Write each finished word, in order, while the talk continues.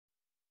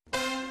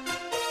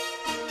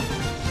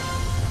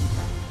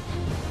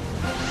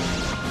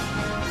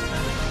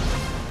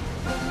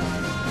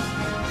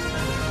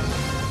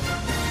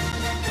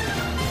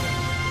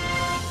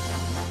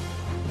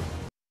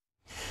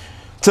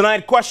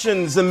Tonight,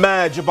 questions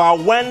emerge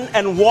about when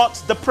and what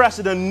the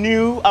president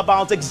knew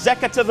about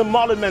executive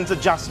emolument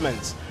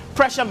adjustments.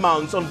 Pressure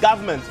mounts on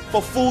government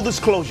for full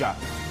disclosure.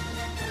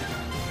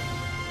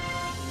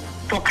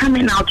 For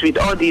coming out with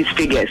all these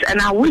figures, and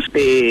I wish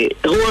the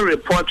whole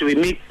report will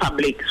make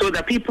public so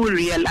that people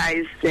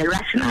realize the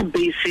rational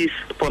basis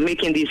for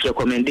making these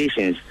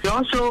recommendations. We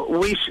also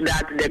wish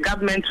that the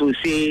government will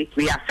say,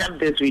 we accept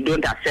this, we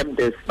don't accept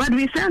this. But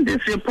we sent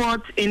this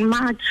report in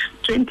March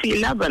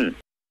 2011.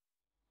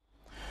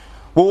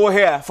 We will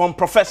hear from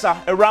Professor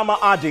Irama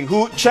Adi,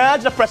 who chaired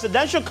the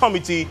Presidential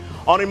Committee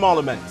on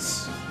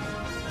Emoluments.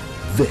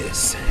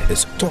 This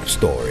is Top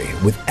Story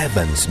with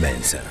Evans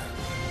Mensah.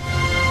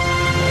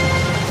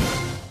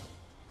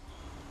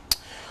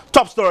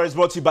 Top Story is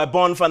brought to you by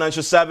Bond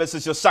Financial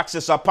Services, your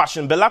success, our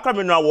passion. Belacra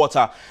Mineral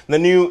Water, the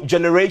new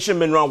generation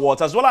mineral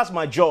water, as well as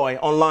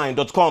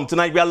myjoyonline.com.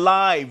 Tonight we are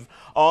live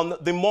on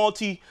the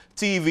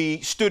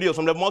Multi-TV studios,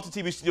 from the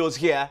Multi-TV studios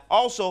here.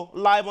 Also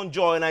live on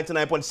Joy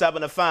 99.7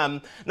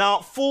 FM. Now,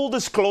 full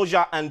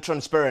disclosure and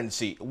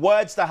transparency,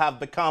 words that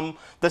have become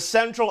the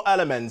central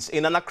elements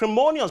in an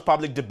acrimonious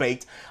public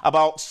debate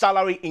about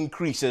salary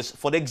increases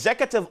for the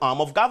executive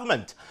arm of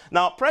government.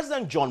 Now,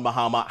 President John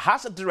Mahama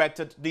has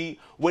directed the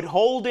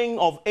withholding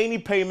of any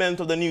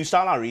payment of the new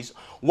salaries,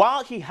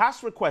 while he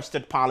has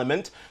requested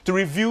Parliament to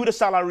review the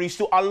salaries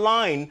to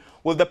align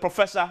with the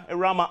Professor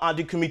Irama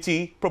Adi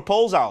Committee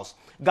proposals.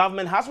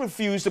 Government has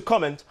refused to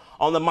comment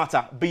on the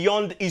matter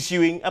beyond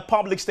issuing a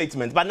public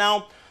statement. But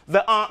now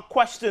there are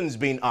questions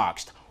being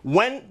asked.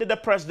 When did the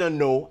president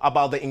know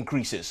about the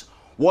increases?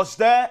 Was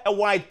there a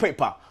white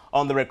paper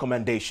on the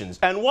recommendations?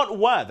 And what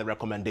were the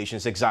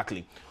recommendations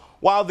exactly?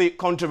 While the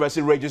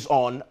controversy rages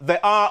on, there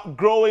are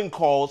growing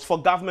calls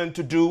for government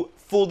to do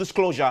full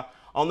disclosure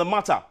on the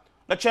matter.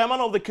 The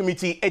chairman of the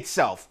committee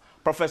itself,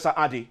 Professor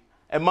Adi,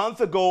 a month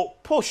ago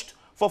pushed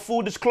for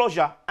full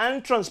disclosure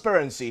and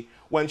transparency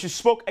when she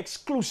spoke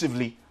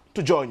exclusively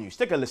to Joy News.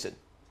 Take a listen.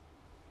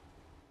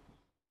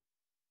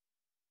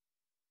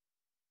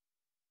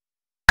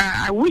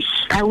 I wish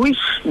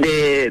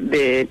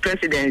the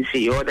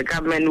presidency or the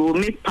government will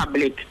make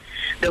public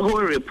the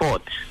whole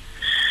report.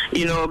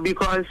 You know,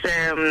 because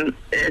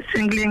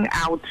singling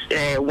out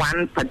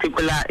one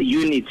particular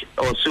unit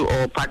or so,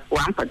 or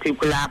one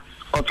particular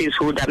office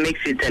holder makes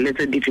it a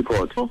little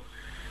difficult. So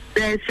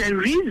there's a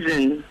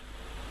reason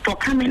for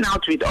coming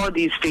out with all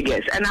these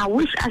figures, and I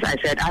wish, as I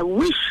said, I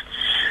wish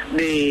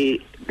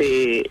the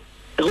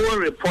whole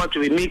report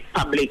will make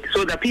public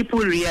so that people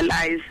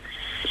realize,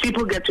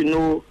 people get to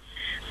know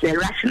the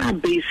rational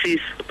basis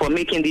for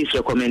making these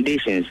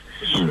recommendations.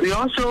 We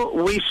also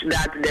wish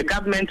that the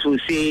government will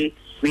say,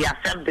 we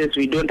accept this,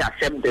 we don't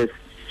accept this.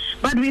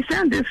 But we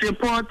sent this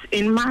report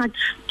in March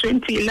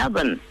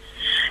 2011.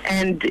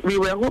 And we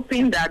were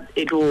hoping that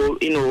it will,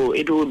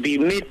 it will be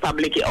made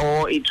public,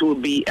 or it will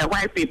be a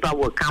white paper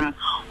will come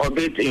of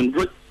it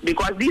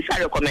because these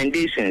are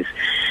recommendations.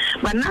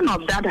 But none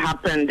of that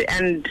happened,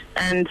 and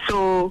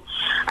so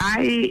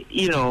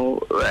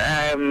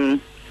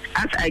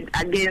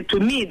again, to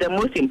me, the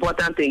most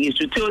important thing is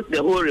to tell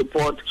the whole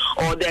report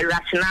or the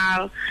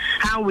rationale,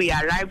 how we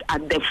arrived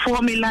at the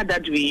formula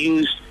that we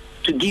used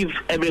to give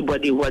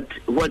everybody what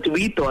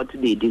we thought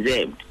they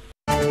deserved.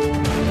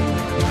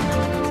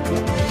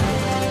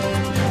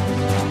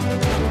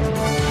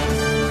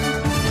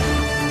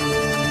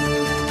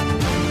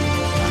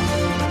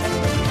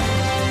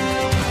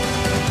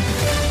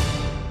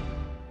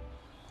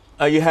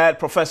 You had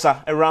Professor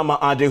Irama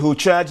Adi, who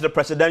chaired the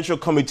Presidential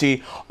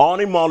Committee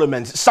on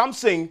Emoluments.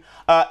 Something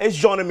is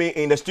joining me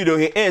in the studio.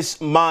 He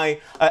is my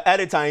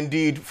editor,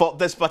 indeed, for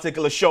this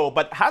particular show,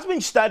 but has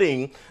been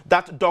studying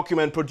that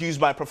document produced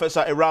by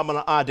Professor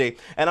Irama Adi.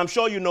 And I'm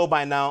sure you know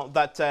by now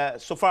that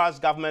so far as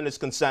government is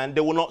concerned,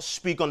 they will not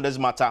speak on this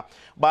matter.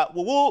 But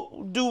we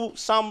will do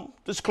some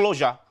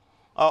disclosure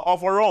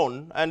of our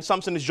own, and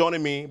Samson is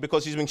joining me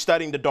because he's been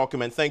studying the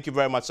document. Thank you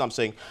very much,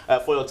 Samson,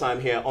 for your time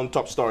here on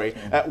Top Story.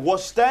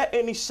 Was there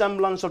any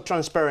semblance of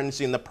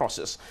transparency in the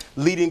process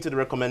leading to the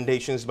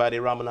recommendations by the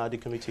Irama Adi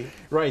Committee?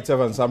 Right,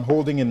 Evans. I'm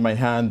holding in my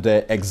hand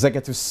the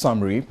executive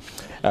summary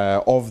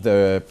of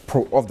the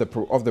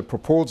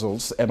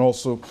proposals, and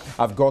also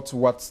I've got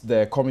what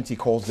the committee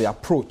calls the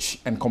approach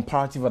and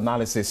comparative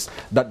analysis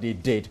that they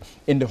did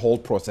in the whole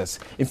process.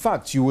 In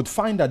fact, you would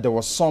find that there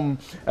was some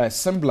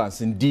semblance,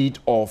 indeed,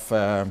 of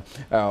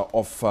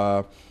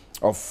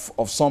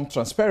some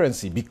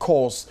transparency,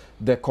 because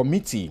the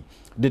committee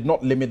did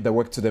not limit the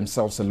work to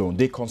themselves alone.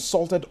 They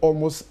consulted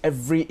almost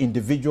every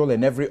individual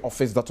and every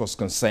office that was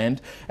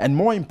concerned, and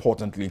more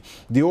importantly,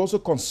 they also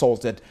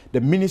consulted the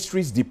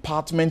ministries,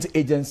 departments,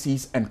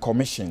 agencies and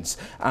commissions,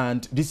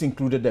 and this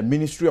included the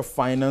Ministry of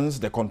Finance,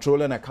 the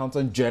Controller and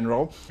Accountant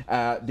General.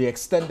 They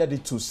extended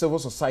it to civil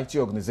society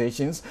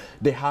organizations.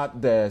 They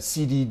had the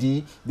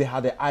CDD, they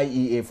had the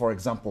IEA, for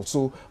example.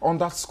 So on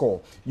that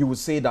score, you would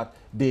say that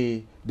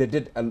they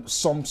did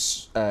some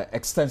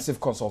extensive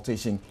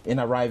consultation in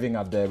arriving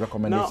at the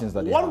recommendations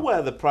that they had. What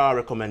were the prior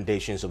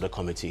recommendations of the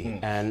committee,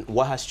 and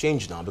what has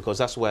changed now? Because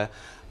that's where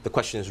the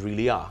questions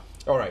really are.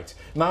 All right.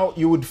 Now,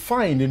 you would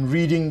find in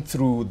reading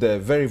through the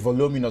very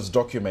voluminous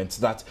documents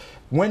that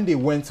when they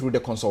went through the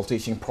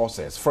consultation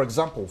process, for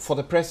example, for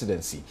the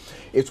presidency,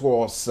 it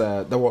was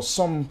there was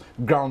some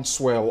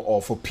groundswell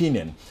of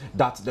opinion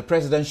that the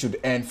president should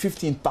earn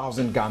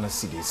 15,000 Ghana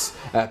cedis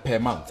per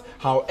month.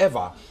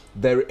 However,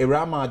 the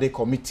Eramade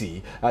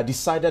committee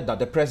decided that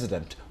the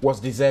president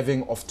was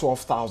deserving of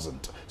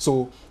 12,000.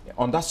 So,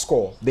 on that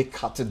score, they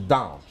cut it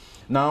down.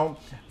 Now,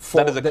 for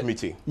that is the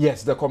committee.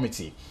 Yes, the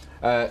committee.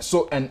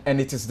 And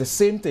it is the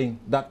same thing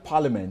that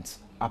Parliament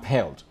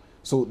upheld.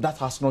 So that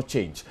has not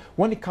changed.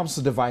 When it comes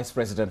to the Vice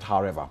President,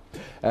 however,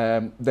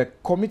 the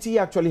committee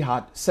actually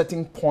had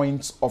certain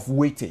points of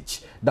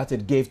weightage that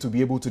it gave to be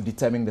able to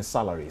determine the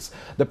salaries.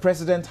 The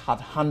President had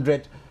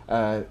 100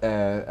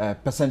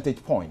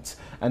 percentage points,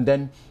 and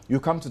then you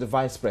come to the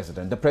Vice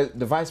President.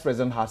 The Vice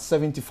President has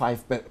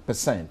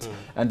 75%,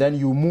 and then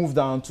you move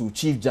down to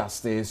Chief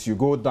Justice, you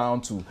go down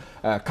to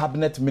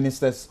Cabinet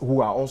Ministers who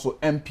are also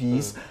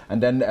MPs,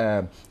 and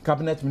then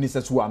Cabinet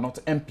Ministers who are not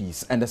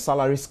MPs, and the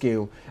salary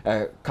scale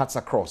cuts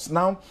across.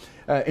 Now,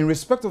 in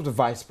respect of the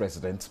Vice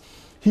President,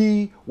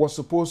 he was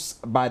supposed,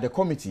 by the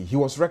committee, he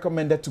was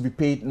recommended to be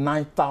paid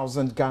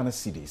 9,000 Ghana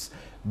cedis.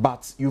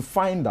 But you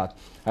find that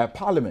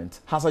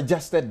Parliament has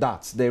adjusted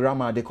that, the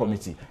Eramade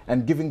committee,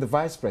 and giving the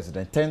Vice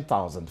President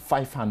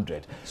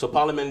 10,500. So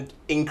Parliament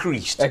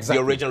increased the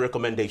original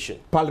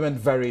recommendation. Parliament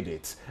varied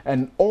it.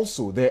 And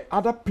also, the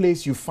other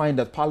place you find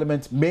that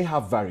Parliament may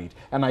have varied,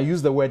 and I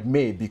use the word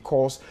may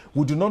because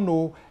we do not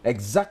know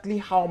exactly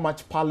how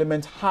much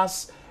Parliament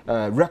has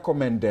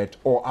recommended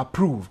or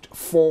approved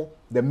for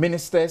the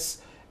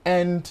ministers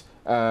and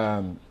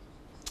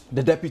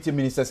the deputy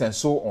ministers and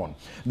so on,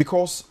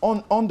 because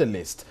on the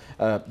list,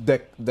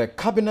 the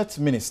cabinet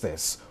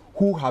ministers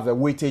who have a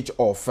weightage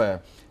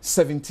of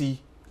 70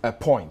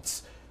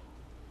 points,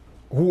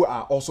 who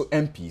are also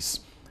MPs,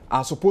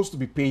 are supposed to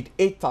be paid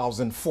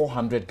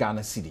 8,400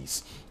 Ghana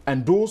cedis,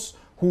 and those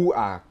who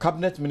are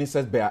cabinet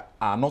ministers but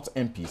are not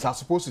MPs are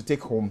supposed to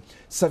take home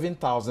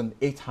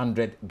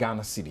 7,800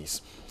 Ghana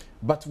cedis.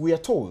 But we are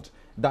told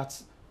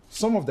that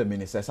some of the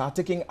ministers are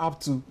taking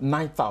up to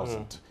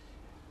 9,000.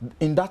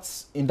 In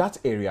that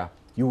area,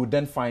 you would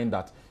then find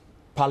that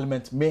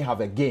Parliament may have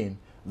again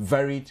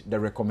varied the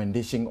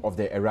recommendation of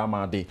the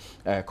Eramade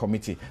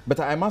committee.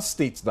 But I must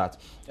state that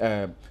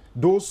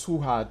those who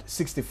had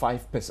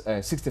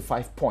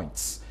 65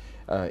 points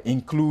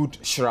include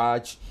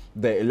Shraj,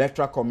 the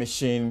Electoral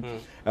Commission,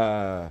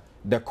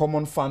 the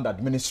Common Fund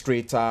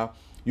Administrator,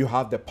 you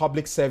have the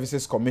Public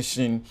Services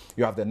Commission,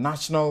 you have the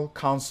National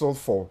Council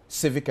for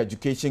Civic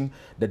Education,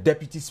 the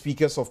Deputy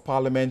Speakers of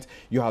Parliament,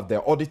 you have the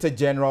Auditor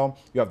General,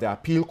 you have the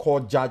Appeal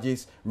Court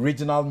judges,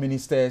 regional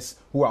ministers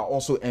who are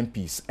also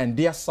MPs, and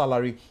their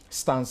salary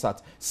stands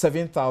at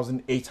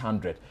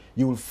 7,800.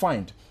 You will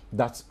find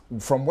that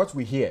from what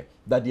we hear,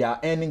 that they are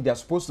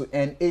supposed to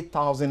earn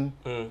 8,000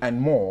 and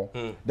more,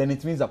 then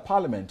it means that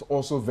Parliament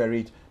also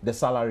varied the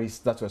salaries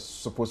that were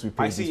supposed to be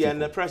paid. I see,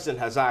 and the President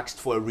has asked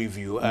for a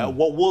review.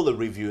 What will the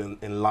review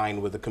in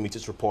line with the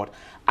committee's report,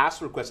 as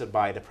requested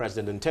by the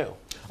President, entail?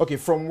 Okay,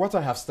 from what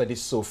I have studied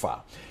so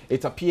far,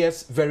 it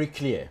appears very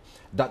clear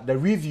that the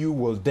review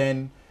will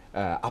then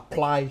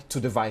apply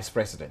to the Vice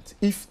President.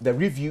 If the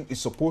review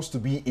is supposed to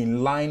be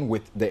in line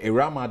with the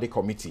Eramade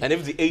committee. And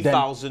if the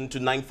 8,000 to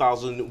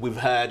 9,000 we've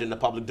heard in the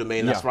public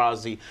domain, as far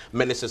as the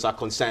ministers are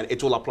concerned,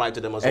 it will apply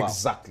to them as well.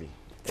 Exactly.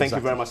 Thank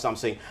you very much,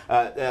 Samson.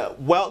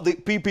 Well, the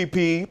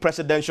PPP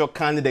presidential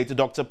candidate,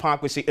 Dr.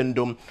 Parkwesi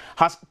Ndum,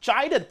 has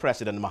chided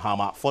President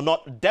Mahama for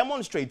not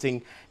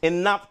demonstrating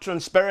enough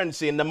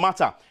transparency in the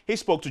matter. He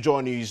spoke to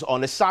Joy News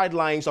on the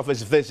sidelines of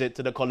his visit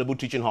to the Korle Bu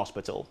Teaching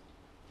Hospital.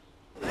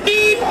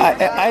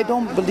 I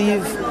don't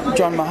believe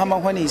John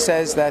Mahama when he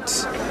says that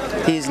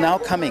he is now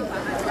coming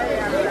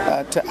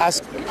to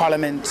ask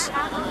Parliament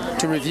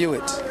to review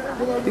it,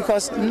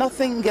 because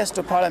nothing gets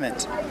to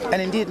Parliament,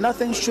 and indeed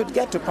nothing should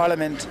get to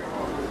Parliament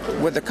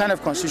with the kind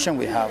of constitution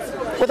we have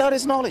without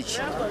his knowledge.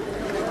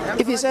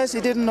 If he says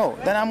he didn't know,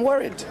 then I'm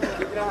worried.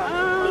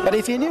 But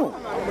if he knew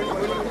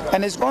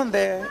and he's gone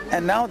there,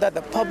 and now that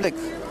the public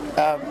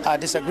are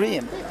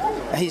disagreeing,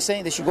 he's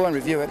saying they should go and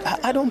review it,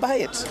 I don't buy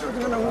it.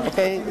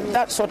 Okay,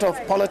 that sort of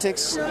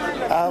politics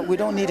we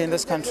don't need in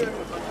this country.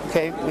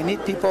 Okay, we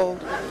need people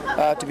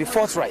to be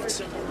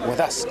forthright with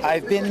us.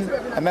 I've been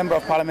a member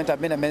of Parliament,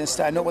 I've been a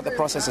minister, I know what the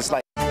process is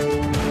like.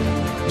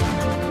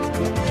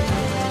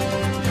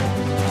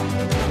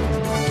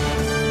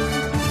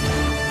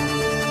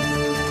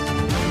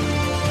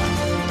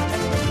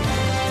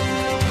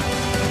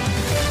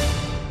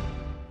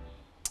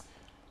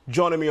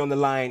 Joining me on the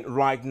line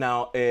right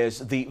now is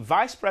the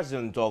Vice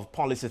President of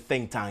Policy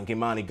Think Tank,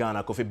 Imani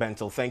Ghana, Kofi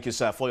Bentil. Thank you,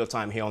 sir, for your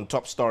time here on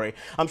Top Story.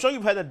 I'm sure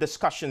you've heard the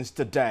discussions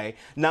today.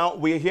 Now,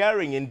 we're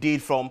hearing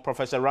indeed from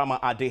Professor Rama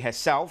Ade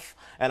herself,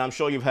 and I'm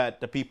sure you've heard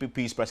the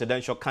PPP's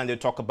presidential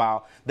candidate talk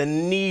about the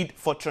need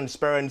for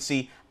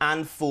transparency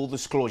and full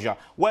disclosure.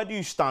 Where do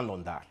you stand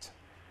on that?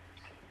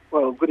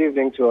 Well, good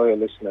evening to all your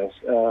listeners.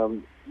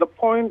 The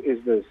point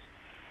is this.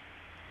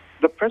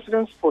 The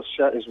president's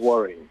posture is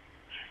worrying.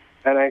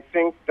 And I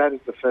think that is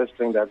the first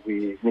thing that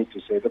we need to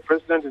say. The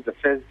president is the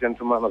first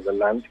gentleman of the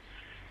land,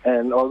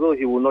 and although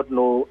he will not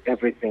know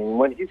everything,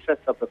 when he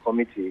sets up a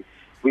committee,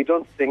 we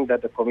don't think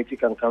that the committee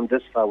can come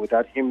this far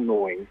without him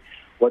knowing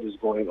what is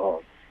going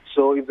on.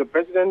 So if the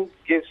president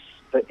gives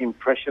the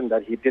impression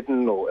that he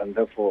didn't know and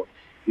therefore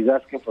he's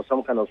asking for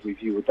some kind of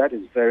review, that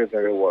is very,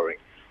 very worrying.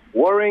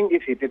 Worrying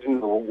if he didn't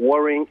know,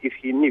 worrying if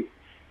he knew.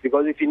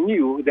 Because if he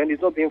knew, then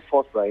he's not being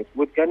forthright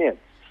with Ghanaians.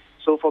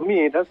 So for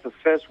me, that's the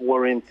first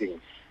worrying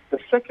thing. The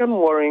second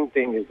worrying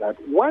thing is that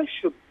why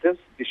should this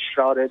be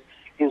shrouded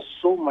in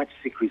so much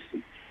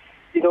secrecy?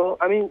 You know,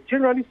 I mean,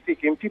 generally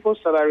speaking, people's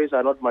salaries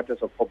are not matters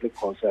of public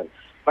concern.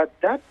 But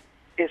that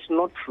is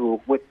not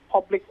true with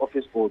public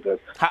office holders.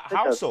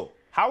 How so?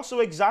 How so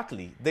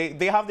exactly?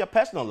 They have their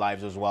personal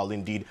lives as well,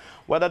 indeed,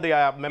 whether they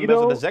are members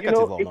of the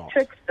executive or not. It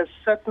takes a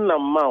certain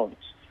amount,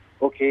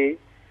 okay,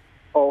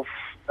 of...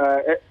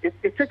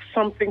 it takes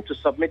something to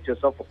submit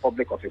yourself for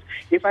public office.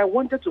 If I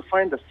wanted to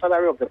find the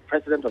salary of the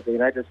President of the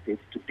United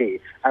States today,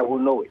 I will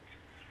know it.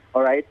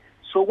 All right?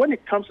 So when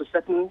it comes to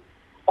certain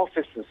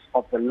offices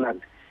of the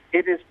land,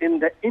 it is in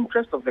the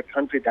interest of the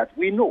country that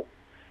we know.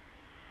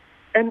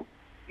 And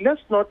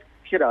let's not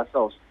kid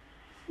ourselves.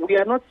 We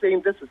are not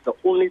saying this is the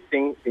only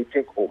thing they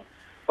take home.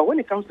 But when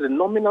it comes to the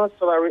nominal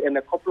salary and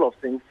a couple of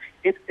things,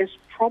 it is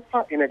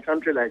proper in a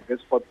country like this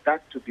for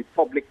that to be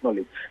public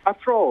knowledge.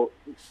 After all,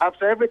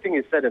 after everything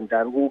is said and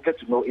done, we'll get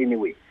to know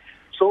anyway.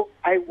 So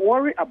I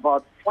worry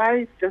about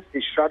why this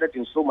is shrouded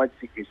in so much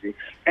secrecy,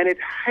 and it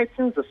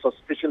heightens the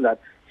suspicion that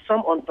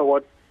some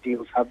untoward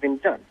deals have been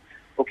done.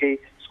 Okay?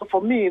 So for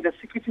me, the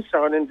secrecy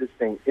surrounding this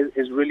thing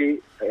is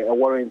really a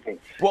worrying thing.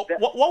 Well,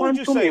 what would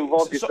you say?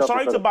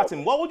 Sorry to butt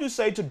in. What would you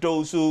say to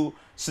those who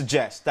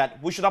suggest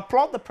that we should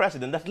applaud the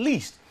president at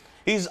least?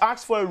 He's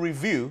asked for a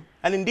review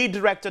and indeed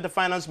directed the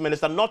finance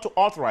minister not to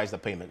authorize the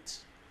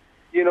payments.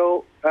 You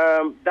know,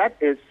 that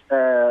is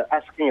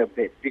asking a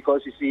bit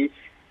because, you see,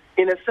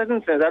 in a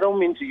certain sense, I don't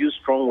mean to use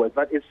strong words,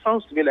 but it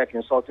sounds to me like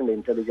insulting the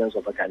intelligence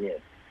of a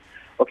Ghanaian.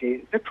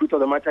 Okay, the truth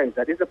of the matter is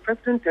that it's the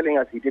president telling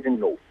us he didn't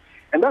know.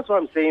 And that's why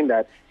I'm saying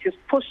that his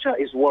posture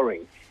is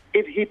worrying.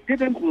 If he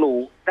didn't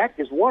know, that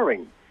is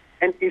worrying.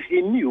 And if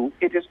he knew,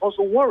 it is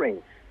also worrying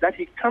that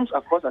he comes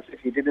across as if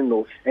he didn't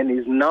know and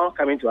is now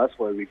coming to us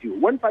for a review.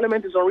 When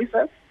Parliament is on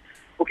recess,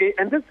 okay,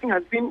 and this thing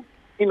has been,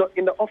 you know,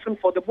 in the offing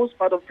for the most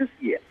part of this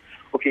year.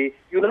 Okay,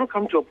 you now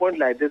come to a point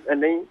like this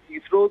and then you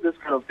throw this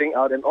kind of thing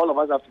out and all of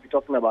us have to be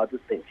talking about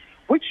this thing,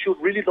 which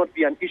should really not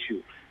be an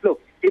issue.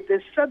 Look, if they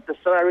set the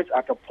salaries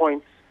at a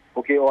point,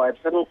 okay, or at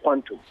a certain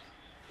quantum,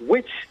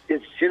 which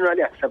is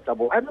generally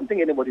acceptable, I don't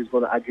think anybody is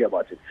going to argue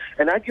about it.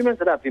 An argument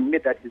that have been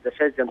made that he's the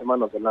first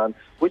gentleman of the land,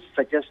 which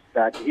suggests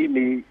that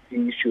he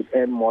should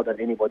earn more than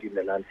anybody in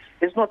the land,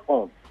 is not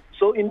on.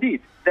 So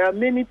indeed, there are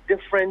many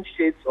different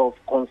shades of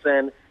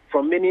concern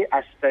from many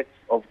aspects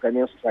of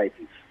Ghanaian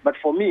society. But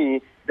for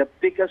me, the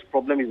biggest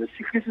problem is the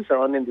secrecy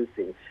surrounding this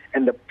thing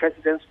and the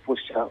president's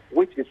posture,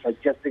 which is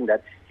suggesting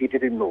that he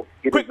didn't know.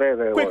 It is very,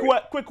 very worrying.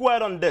 Quick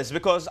word on this,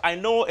 because I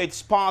know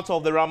it's part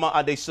of the Rama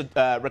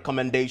Ade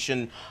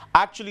recommendation.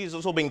 Actually, it's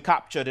also been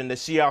captured in the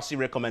CRC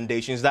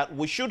recommendations that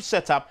we should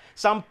set up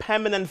some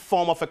permanent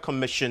form of a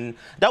commission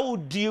that will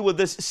deal with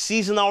this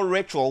seasonal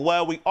ritual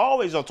where we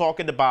always are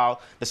talking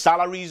about the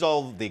salaries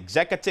of the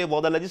executive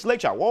or the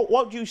legislature.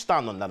 What do you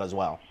stand on that as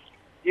well?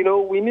 You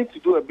know, we need to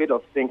do a bit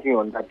of thinking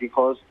on that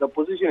because the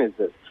position is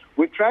this.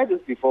 We've tried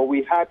this before.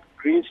 We had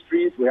Green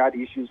Street. We had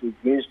issues with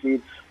Green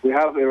Street. We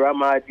have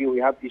Irama Adi. We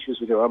have issues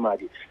with Irama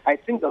Adi. I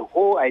think the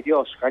whole idea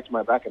of scratch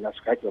my back and I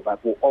scratch your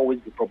back will always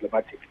be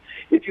problematic.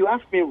 If you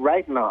ask me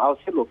right now, I'll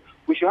say, look,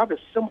 we should have a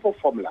simple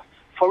formula.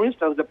 For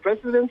instance, the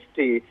president's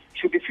pay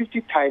should be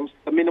 50 times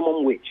the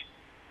minimum wage.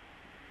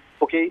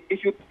 Okay,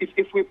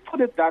 if we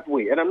put it that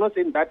way, and I'm not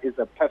saying that is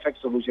a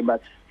perfect solution,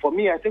 but for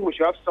me, I think we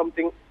should have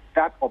something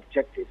that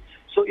objective.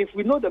 So if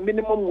we know the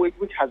minimum wage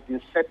which has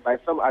been set by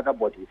some other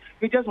body,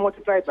 we just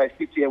multiply it by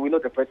 50 and we know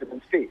the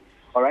president's pay.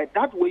 All right,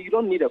 that way you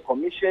don't need a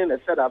commission, a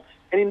setup.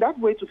 And in that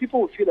way, too,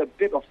 people will feel a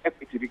bit of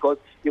equity because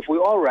if we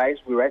all rise,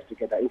 we rise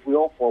together. If we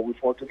all fall, we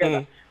fall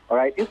together. All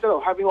right, instead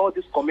of having all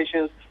these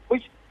commissions,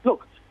 which,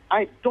 look,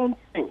 I don't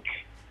think,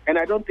 and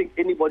I don't think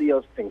anybody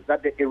else thinks,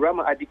 that the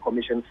Irama Adi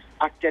Commission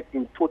acted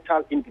in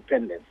total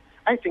independence.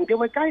 I think they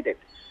were guided.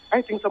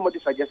 I think somebody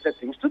suggested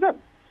things to them.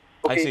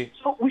 Okay, I see.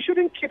 So we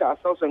shouldn't kid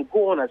ourselves and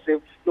go on and say,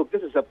 look,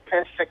 this is a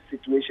perfect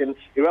situation.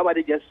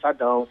 Irabadi just sat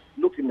down,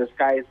 looked in the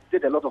skies,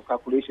 did a lot of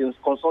calculations,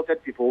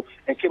 consulted people,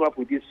 and came up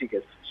with these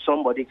figures.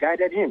 Somebody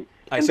guided him.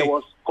 And there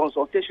was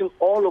consultation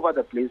all over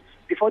the place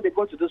before they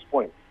got to this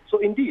point. So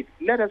indeed,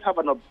 let us have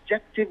an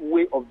objective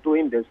way of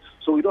doing this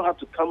so we don't have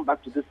to come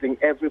back to this thing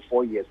every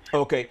 4 years.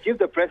 Okay. Give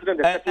the president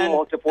a certain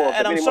multiple of the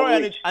minimum I'm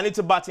sorry, wage. I need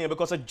to butt in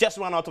because I just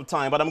ran out of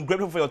time, but I'm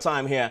grateful for your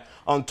time here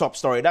on Top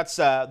Story. That's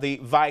the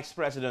Vice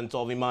President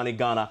of Imani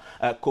Ghana,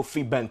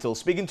 Kofi Bentil,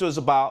 speaking to us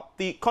about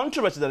the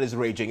controversy that is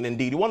raging. And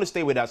indeed, you want to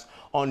stay with us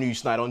on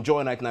Newsnight, on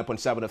Joy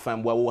 99.7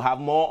 FM, where we'll have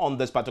more on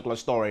this particular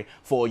story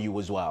for you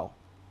as well.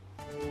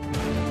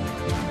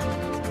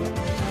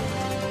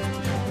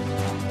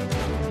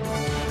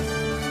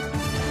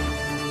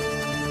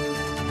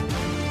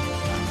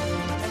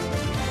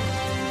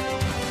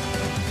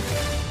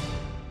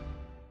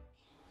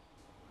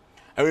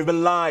 And we've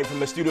been live from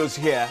the studios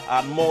here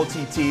at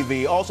Multi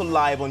TV, also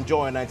live on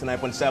Joy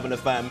 99.7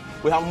 FM.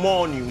 We have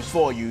more news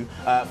for you,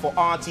 for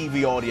our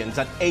TV audience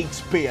at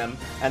 8 p.m.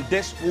 And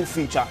this will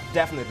feature,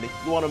 definitely,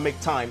 you want to make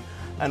time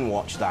and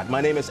watch that. My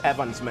name is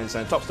Evans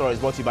Mensah. Top Story is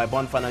brought to you by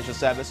Bond Financial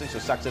Services,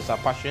 your success, our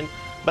passion.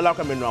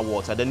 Belacra Mineral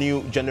Water, the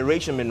new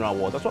generation mineral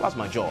water, as well as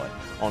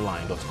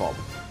myjoyonline.com.